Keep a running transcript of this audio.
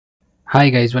Hi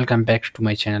guys, welcome back to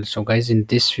my channel. So guys, in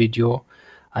this video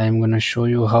I am gonna show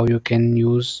you how you can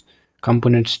use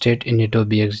component state in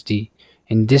Adobe XD.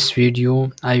 In this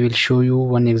video I will show you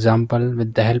one example.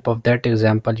 With the help of that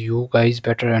example you guys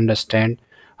better understand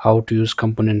how to use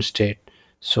component state.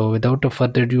 So without a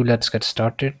further ado, let's get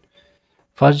started.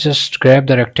 First, just grab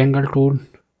the rectangle tool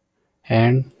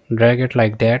and drag it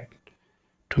like that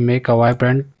to make a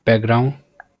vibrant background.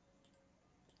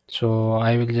 So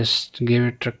I will just give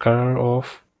it a color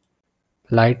of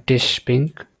lightish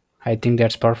pink. I think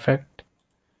that's perfect.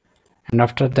 And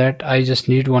after that I just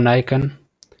need one icon.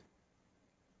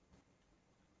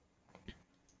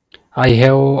 I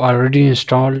have already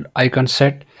installed icon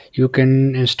set. You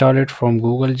can install it from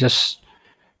Google. Just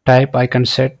type icon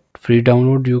set free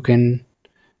download. You can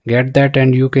get that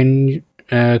and you can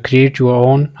create your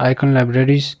own icon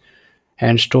libraries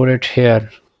and store it here.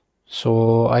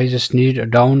 So I just need a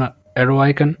down arrow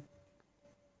icon.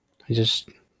 I just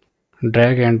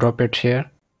drag and drop it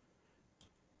here.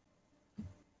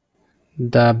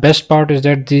 The best part is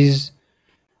that these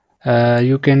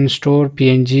you can store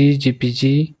PNG,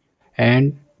 JPG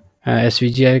and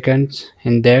SVG icons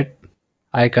in that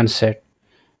icon set.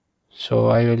 So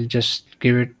I will just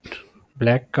give it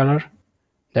black color.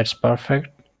 That's perfect.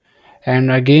 And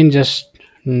again just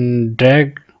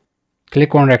drag,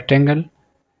 click on rectangle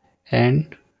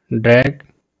and drag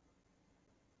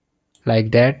like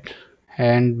that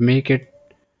and make it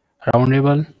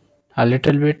roundable a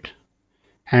little bit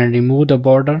and remove the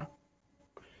border.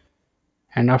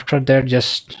 And after that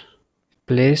just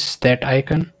place that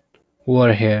icon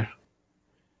over here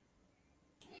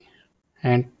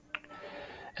and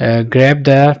grab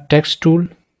the text tool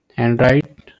and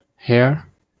write here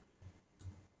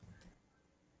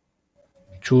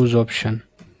choose option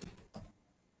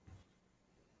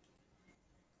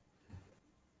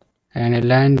and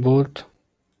align both,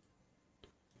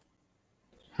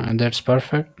 and that's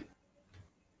perfect.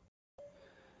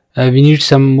 We need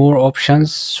some more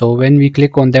options, so when we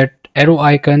click on that arrow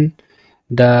icon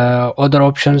the other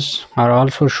options are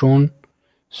also shown.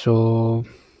 So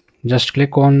just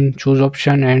click on choose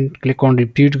option and click on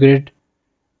repeat grid,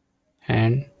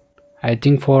 and I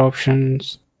think 4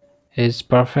 options is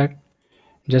perfect.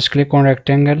 Just click on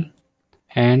rectangle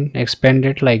and expand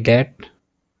it like that.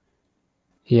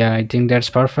 Yeah, I think that's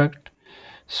perfect.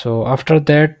 So after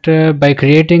that by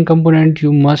creating component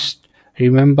you must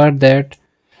remember that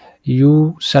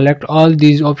you select all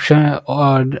these options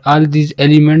or all these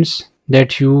elements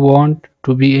that you want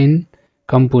to be in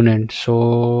component.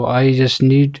 So I just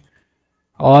need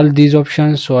all these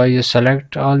options, so I just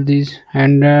select all these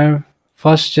and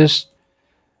first just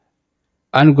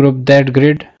ungroup that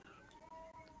grid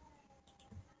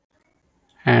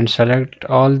and select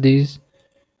all these.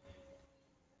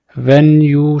 When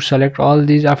you select all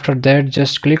these, after that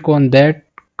just click on that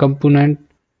component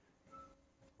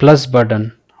plus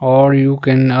button, or you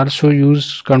can also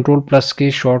use Ctrl plus K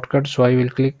shortcut. So I will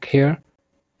click here.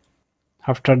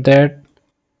 After that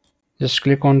just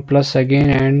click on plus again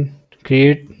and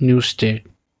create new state.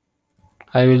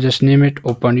 I will just name it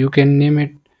open. You can name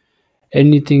it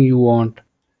anything you want.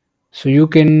 So you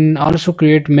can also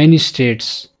create many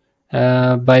states.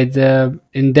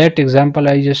 In that example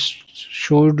I just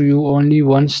showed you only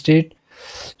one state,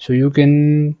 so you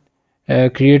can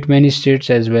create many states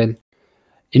as well.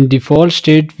 In default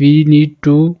state we need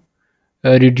to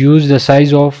reduce the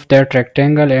size of that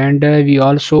rectangle, and we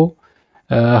also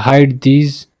hide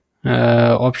these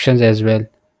options as well.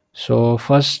 So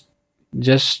first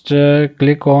just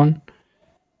click on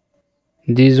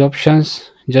these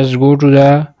options, just go to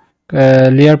the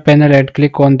layer panel and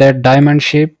click on that diamond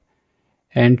shape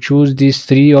and choose these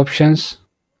 3 options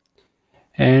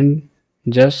and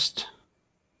just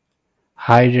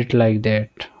hide it like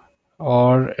that,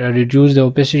 or reduce the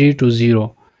opacity to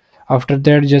 0. After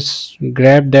that just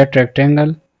grab that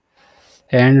rectangle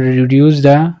and reduce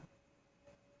the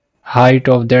height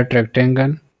of that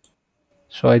rectangle.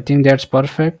 So I think that's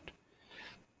perfect.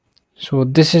 So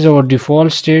this is our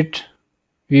default state.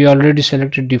 We already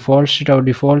selected default state. Our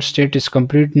default state is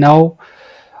complete. Now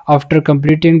after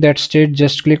completing that state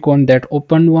just click on that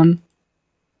open one,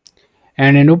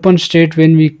 and in open state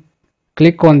when we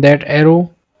click on that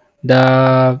arrow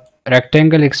the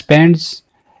rectangle expands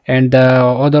and the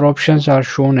other options are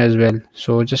shown as well.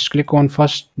 So just click on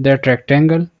first that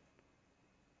rectangle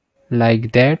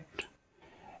like that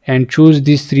and choose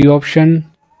these 3 options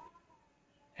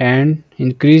and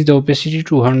increase the opacity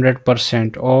to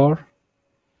 100%, or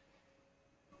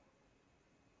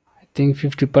I think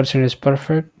 50% is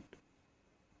perfect.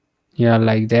 Yeah,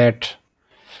 like that.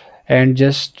 And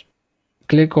just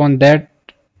click on that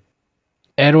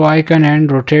arrow icon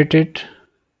and rotate it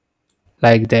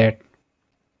like that.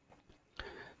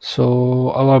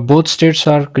 So our both states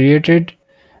are created.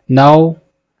 Now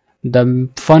the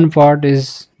fun part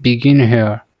is begin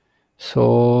here.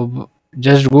 So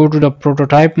just go to the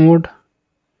prototype mode,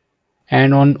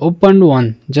 and on opened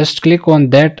one just click on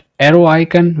that arrow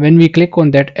icon. When we click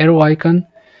on that arrow icon,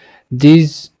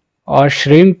 these are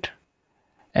shrinked,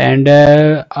 and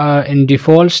in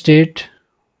default state,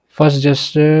 first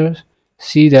just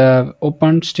see the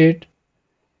open state,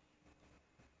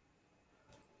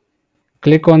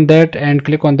 click on that and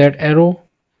click on that arrow.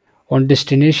 On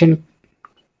destination,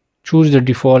 choose the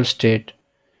default state.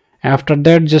 After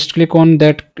that, just click on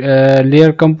that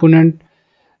layer component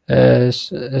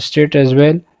state as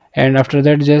well, and after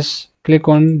that just click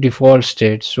on default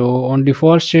state. So on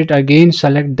default state, again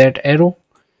select that arrow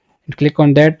and click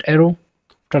on that arrow.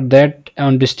 After that,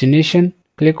 on destination,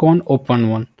 click on open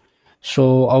one.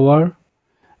 So our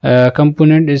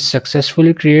component is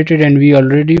successfully created and we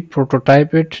already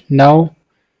prototype it. Now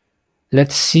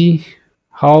let's see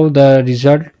how the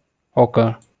result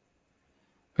occur.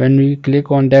 When we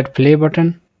click on that play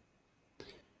button,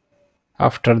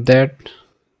 after that,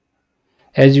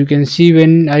 as you can see,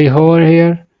 when I hover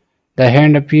here, the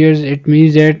hand appears. It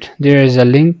means that there is a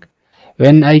link.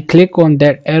 When I click on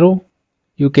that arrow,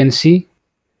 you can see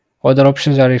other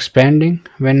options are expanding.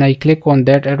 When I click on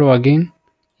that arrow again,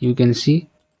 you can see.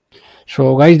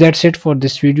 So guys, that's it for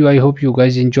this video. I hope you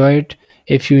guys enjoy it.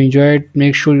 If you enjoyed,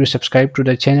 make sure you subscribe to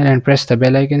the channel and press the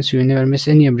bell icon so you never miss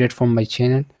any update from my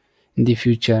channel in the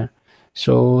future.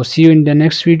 So see you in the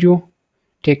next video.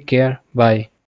 Take care. Bye.